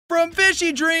From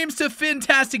fishy dreams to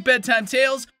fantastic bedtime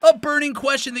tales, a burning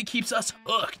question that keeps us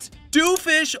hooked. Do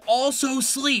fish also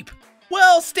sleep?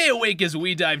 Well, stay awake as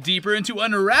we dive deeper into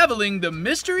unraveling the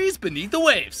mysteries beneath the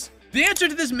waves. The answer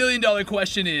to this million-dollar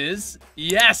question is,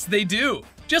 yes, they do.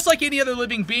 Just like any other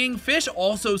living being, fish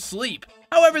also sleep.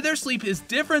 However, their sleep is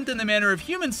different than the manner of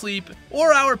human sleep,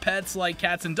 or our pets like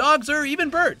cats and dogs, or even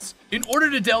birds. In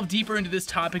order to delve deeper into this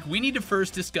topic, we need to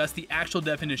first discuss the actual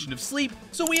definition of sleep,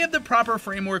 so we have the proper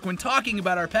framework when talking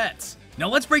about our pets. Now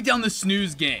let's break down the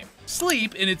snooze game.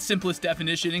 Sleep, in its simplest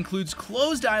definition, includes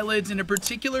closed eyelids and a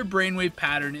particular brainwave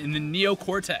pattern in the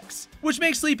neocortex, which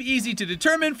makes sleep easy to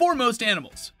determine for most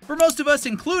animals. For most of us,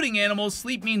 including animals,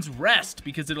 sleep means rest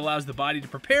because it allows the body to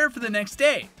prepare for the next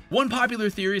day. One popular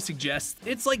theory suggests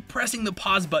it's like pressing the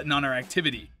pause button on our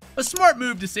activity. A smart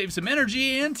move to save some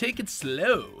energy and take it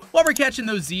slow. While we're catching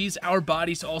those Z's, our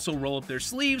bodies also roll up their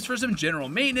sleeves for some general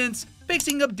maintenance,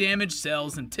 fixing up damaged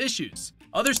cells and tissues.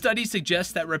 Other studies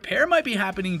suggest that repair might be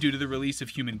happening due to the release of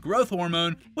human growth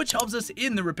hormone, which helps us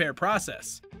in the repair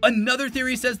process. Another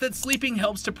theory says that sleeping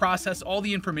helps to process all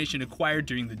the information acquired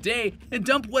during the day and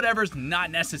dump whatever's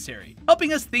not necessary,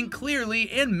 helping us think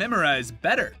clearly and memorize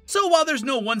better. So while there's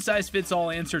no one-size-fits-all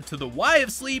answer to the why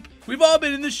of sleep, we've all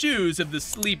been in the shoes of the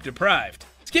sleep-deprived.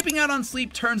 Skipping out on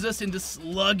sleep turns us into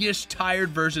sluggish, tired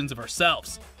versions of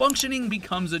ourselves. Functioning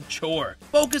becomes a chore.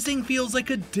 Focusing feels like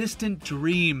a distant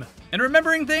dream. And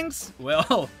remembering things?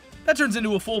 Well, that turns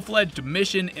into a full-fledged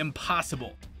mission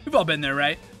impossible. We've all been there,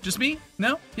 right? Just me?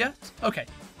 No? Yes? Okay.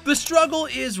 The struggle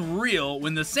is real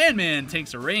when the Sandman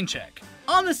takes a rain check.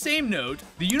 On the same note,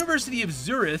 the University of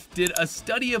Zurich did a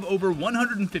study of over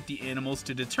 150 animals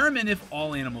to determine if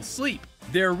all animals sleep.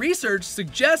 Their research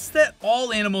suggests that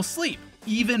all animals sleep,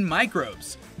 even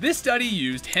microbes. This study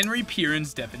used Henry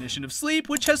Pierin's definition of sleep,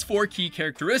 which has 4 key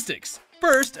characteristics.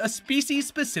 First, a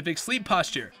species-specific sleep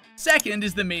posture. Second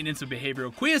is the maintenance of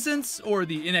behavioral quiescence, or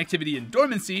the inactivity and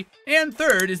dormancy. And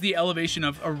third is the elevation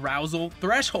of arousal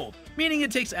threshold, meaning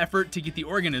it takes effort to get the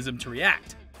organism to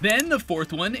react. Then the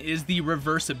fourth one is the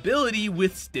reversibility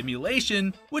with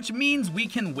stimulation, which means we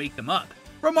can wake them up.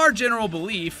 From our general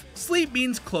belief, sleep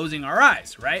means closing our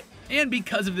eyes, right? And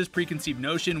because of this preconceived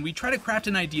notion, we try to craft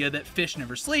an idea that fish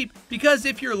never sleep, because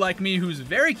if you're like me who's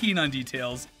very keen on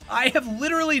details, I have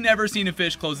literally never seen a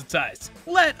fish close its eyes,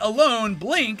 let alone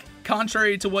blink,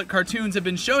 contrary to what cartoons have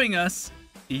been showing us.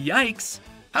 Yikes.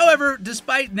 However,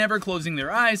 despite never closing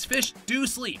their eyes, fish do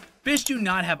sleep. Fish do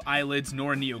not have eyelids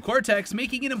nor neocortex,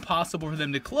 making it impossible for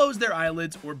them to close their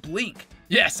eyelids or blink.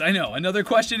 Yes, I know, another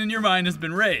question in your mind has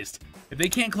been raised. If they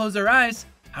can't close their eyes,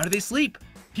 how do they sleep?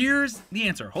 Here's the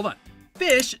answer, hold on.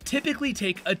 Fish typically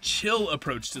take a chill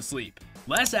approach to sleep.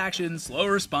 Less action,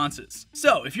 slower responses.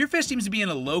 So if your fish seems to be in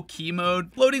a low-key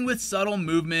mode, floating with subtle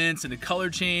movements and a color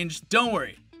change, don't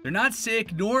worry. They're not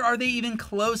sick, nor are they even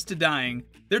close to dying.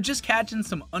 They're just catching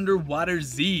some underwater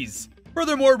Z's.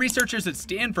 Furthermore, researchers at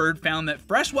Stanford found that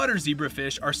freshwater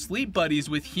zebrafish are sleep buddies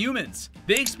with humans.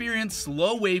 They experience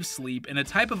slow wave sleep in a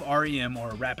type of REM,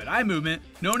 or rapid eye movement,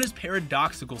 known as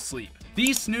paradoxical sleep.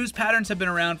 These snooze patterns have been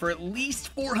around for at least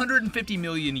 450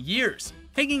 million years,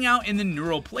 hanging out in the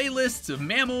neural playlists of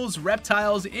mammals,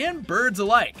 reptiles, and birds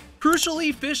alike.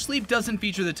 Crucially, fish sleep doesn't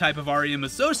feature the type of REM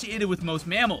associated with most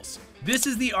mammals. This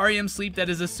is the REM sleep that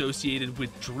is associated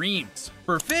with dreams.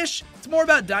 For fish, it's more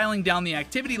about dialing down the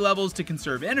activity levels to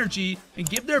conserve energy and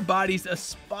give their bodies a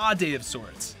spa day of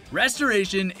sorts.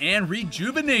 Restoration and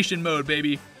rejuvenation mode,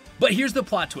 baby. But here's the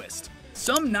plot twist.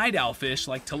 Some night owl fish,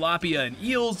 like tilapia and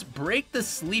eels, break the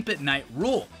sleep at night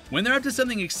rule. When they're up to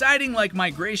something exciting like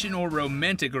migration or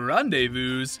romantic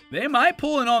rendezvous, they might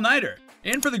pull an all-nighter.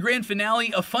 And for the grand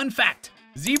finale, a fun fact.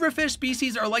 Zebrafish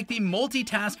species are like the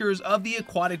multitaskers of the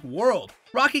aquatic world,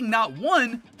 rocking not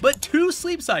 1, but 2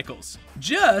 sleep cycles,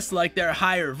 just like their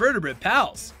higher vertebrate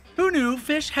pals. Who knew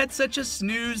fish had such a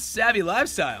snooze-savvy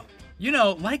lifestyle? You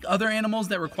know, like other animals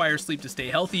that require sleep to stay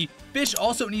healthy, fish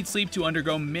also need sleep to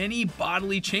undergo many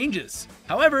bodily changes.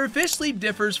 However, fish sleep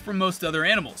differs from most other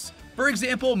animals. For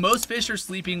example, most fish are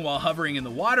sleeping while hovering in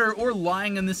the water or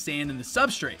lying in the sand in the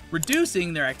substrate,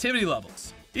 reducing their activity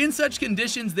levels. In such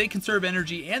conditions, they conserve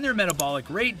energy and their metabolic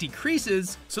rate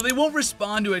decreases, so they won't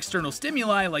respond to external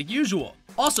stimuli like usual.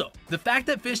 Also, the fact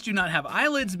that fish do not have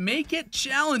eyelids make it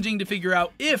challenging to figure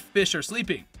out if fish are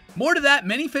sleeping. More to that,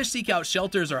 many fish seek out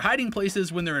shelters or hiding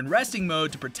places when they're in resting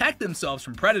mode to protect themselves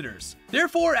from predators.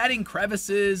 Therefore, adding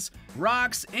crevices,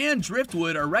 rocks, and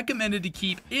driftwood are recommended to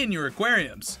keep in your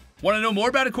aquariums. Want to know more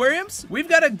about aquariums? We've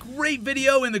got a great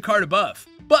video in the card above.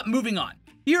 But moving on.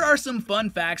 Here are some fun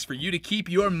facts for you to keep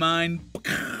your mind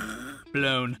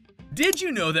blown. Did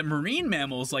you know that marine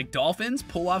mammals like dolphins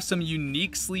pull off some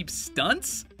unique sleep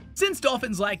stunts? Since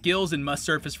dolphins lack gills and must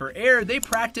surface for air, they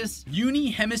practice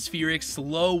unihemispheric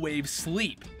slow wave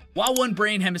sleep. While one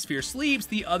brain hemisphere sleeps,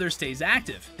 the other stays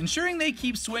active, ensuring they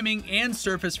keep swimming and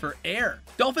surface for air.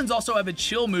 Dolphins also have a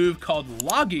chill move called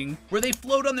logging, where they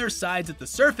float on their sides at the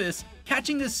surface,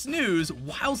 catching a snooze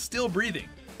while still breathing.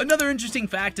 Another interesting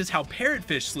fact is how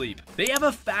parrotfish sleep. They have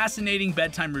a fascinating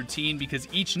bedtime routine because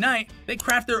each night they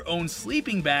craft their own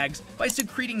sleeping bags by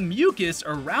secreting mucus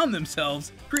around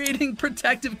themselves, creating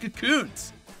protective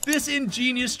cocoons. This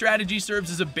ingenious strategy serves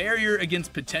as a barrier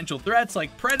against potential threats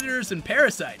like predators and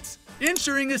parasites,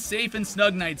 ensuring a safe and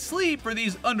snug night's sleep for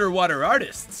these underwater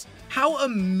artists. How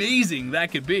amazing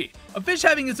that could be! A fish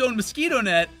having its own mosquito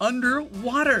net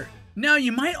underwater. Now,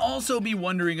 you might also be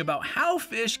wondering about how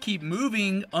fish keep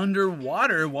moving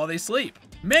underwater while they sleep.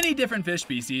 Many different fish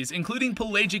species, including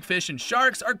pelagic fish and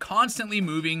sharks, are constantly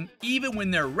moving, even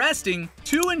when they're resting,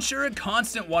 to ensure a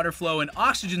constant water flow and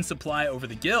oxygen supply over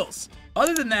the gills.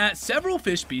 Other than that, several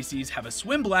fish species have a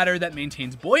swim bladder that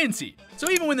maintains buoyancy, so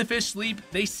even when the fish sleep,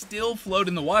 they still float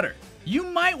in the water. You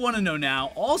might want to know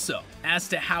now also as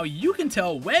to how you can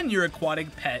tell when your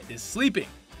aquatic pet is sleeping.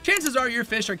 Chances are your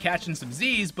fish are catching some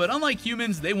Z's, but unlike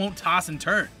humans, they won't toss and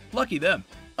turn. Lucky them.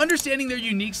 Understanding their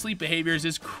unique sleep behaviors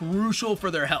is crucial for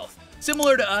their health.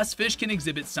 Similar to us, fish can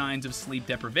exhibit signs of sleep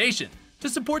deprivation. To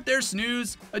support their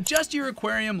snooze, adjust your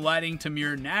aquarium lighting to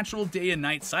mirror natural day and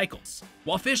night cycles.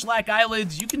 While fish lack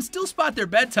eyelids, you can still spot their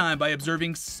bedtime by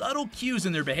observing subtle cues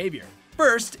in their behavior.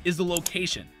 First is the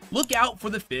location. Look out for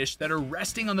the fish that are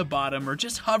resting on the bottom or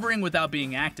just hovering without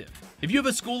being active. If you have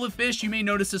a school of fish, you may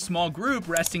notice a small group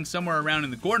resting somewhere around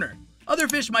in the corner. Other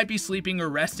fish might be sleeping or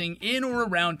resting in or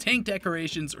around tank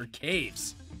decorations or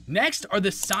caves. Next are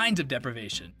the signs of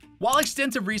deprivation. While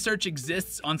extensive research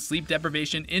exists on sleep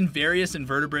deprivation in various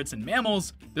invertebrates and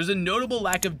mammals, there's a notable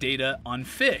lack of data on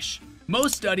fish.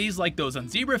 Most studies, like those on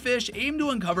zebrafish, aim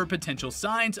to uncover potential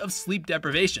signs of sleep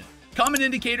deprivation. Common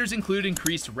indicators include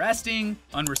increased resting,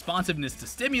 unresponsiveness to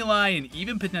stimuli, and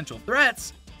even potential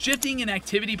threats, shifting in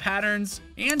activity patterns,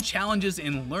 and challenges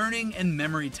in learning and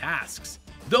memory tasks.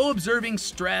 Though observing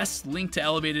stress linked to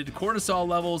elevated cortisol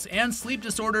levels and sleep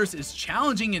disorders is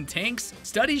challenging in tanks,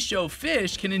 studies show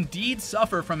fish can indeed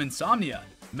suffer from insomnia.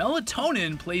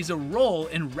 Melatonin plays a role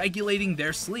in regulating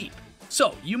their sleep.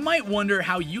 So, you might wonder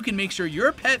how you can make sure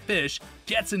your pet fish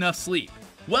gets enough sleep.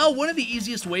 Well, one of the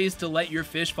easiest ways to let your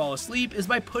fish fall asleep is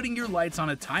by putting your lights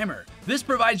on a timer. This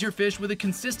provides your fish with a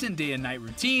consistent day and night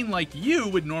routine like you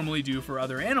would normally do for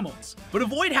other animals. But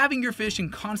avoid having your fish in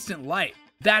constant light.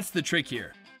 That's the trick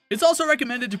here. It's also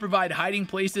recommended to provide hiding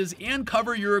places and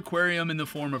cover your aquarium in the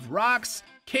form of rocks,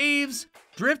 caves,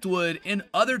 driftwood, and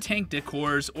other tank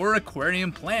decors or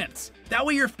aquarium plants. That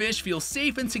way your fish feel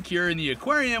safe and secure in the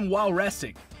aquarium while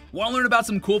resting. Want to learn about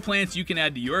some cool plants you can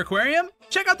add to your aquarium?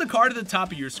 Check out the card at the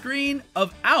top of your screen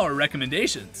of our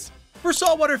recommendations. For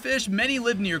saltwater fish, many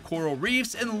live near coral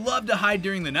reefs and love to hide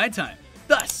during the nighttime.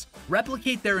 Thus,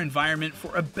 replicate their environment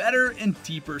for a better and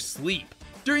deeper sleep.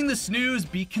 During the snooze,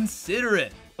 be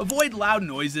considerate. Avoid loud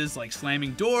noises like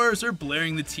slamming doors or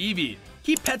blaring the TV.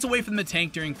 Keep pets away from the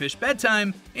tank during fish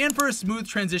bedtime, and for a smooth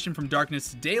transition from darkness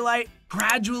to daylight,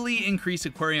 gradually increase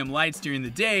aquarium lights during the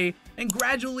day and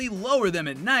gradually lower them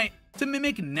at night to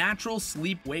mimic natural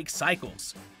sleep-wake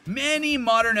cycles. Many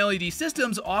modern LED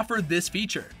systems offer this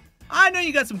feature. I know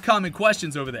you got some common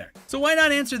questions over there, so why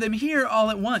not answer them here all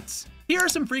at once? Here are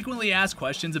some frequently asked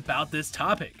questions about this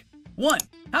topic. 1.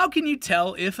 How can you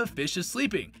tell if a fish is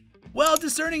sleeping? Well,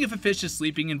 discerning if a fish is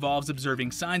sleeping involves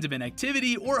observing signs of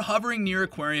inactivity or hovering near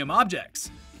aquarium objects.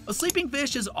 A sleeping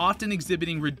fish is often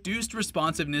exhibiting reduced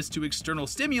responsiveness to external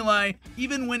stimuli,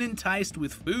 even when enticed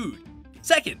with food.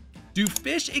 2nd, do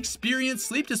fish experience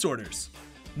sleep disorders?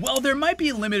 Well, there might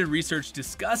be limited research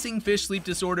discussing fish sleep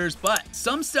disorders, but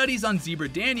some studies on zebra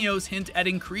danios hint at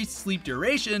increased sleep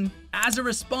duration as a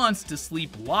response to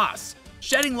sleep loss,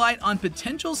 shedding light on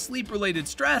potential sleep-related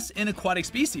stress in aquatic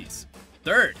species.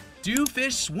 3rd, do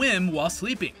fish swim while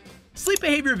sleeping? Sleep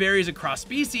behavior varies across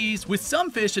species, with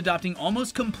some fish adopting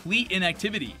almost complete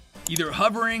inactivity, either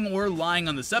hovering or lying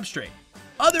on the substrate.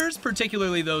 Others,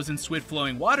 particularly those in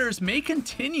swift-flowing waters, may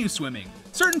continue swimming.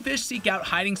 Certain fish seek out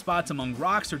hiding spots among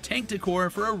rocks or tank decor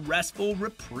for a restful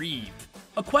reprieve.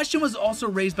 A question was also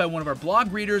raised by one of our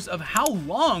blog readers of how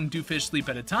long do fish sleep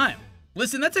at a time?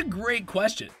 Listen, that's a great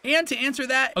question. And to answer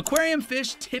that, aquarium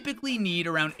fish typically need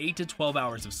around 8 to 12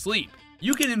 hours of sleep.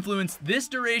 You can influence this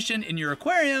duration in your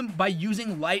aquarium by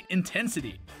using light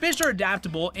intensity. Fish are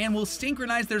adaptable and will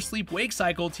synchronize their sleep-wake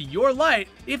cycle to your light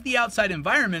if the outside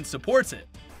environment supports it.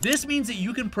 This means that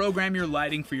you can program your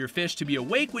lighting for your fish to be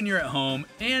awake when you're at home,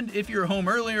 and if you're home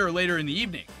earlier or later in the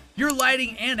evening. Your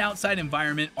lighting and outside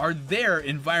environment are their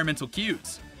environmental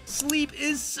cues. Sleep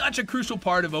is such a crucial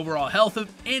part of overall health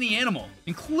of any animal,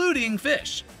 including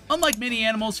fish. Unlike many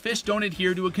animals, fish don't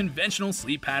adhere to a conventional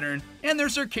sleep pattern, and their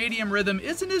circadian rhythm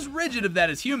isn't as rigid of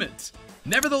that as humans.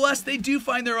 Nevertheless, they do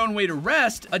find their own way to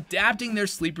rest, adapting their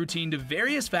sleep routine to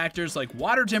various factors like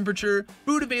water temperature,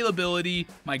 food availability,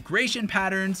 migration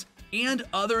patterns, and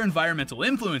other environmental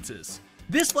influences.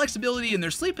 This flexibility in their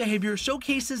sleep behavior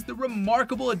showcases the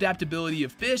remarkable adaptability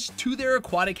of fish to their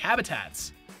aquatic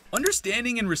habitats.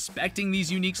 Understanding and respecting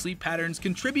these unique sleep patterns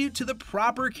contribute to the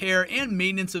proper care and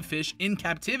maintenance of fish in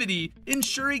captivity,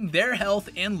 ensuring their health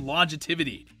and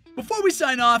longevity. Before we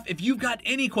sign off, if you've got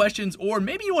any questions or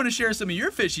maybe you want to share some of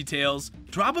your fishy tales,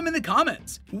 drop them in the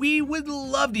comments. We would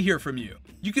love to hear from you.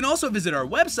 You can also visit our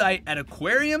website at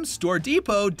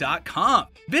aquariumstoredepot.com.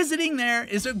 Visiting there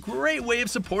is a great way of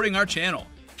supporting our channel.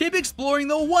 Keep exploring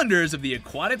the wonders of the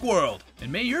aquatic world,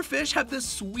 and may your fish have the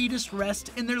sweetest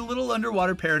rest in their little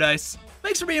underwater paradise.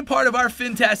 Thanks for being part of our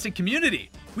fantastic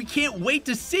community. We can't wait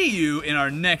to see you in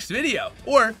our next video.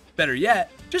 Or, better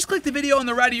yet, just click the video on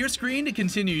the right of your screen to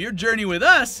continue your journey with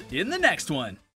us in the next one.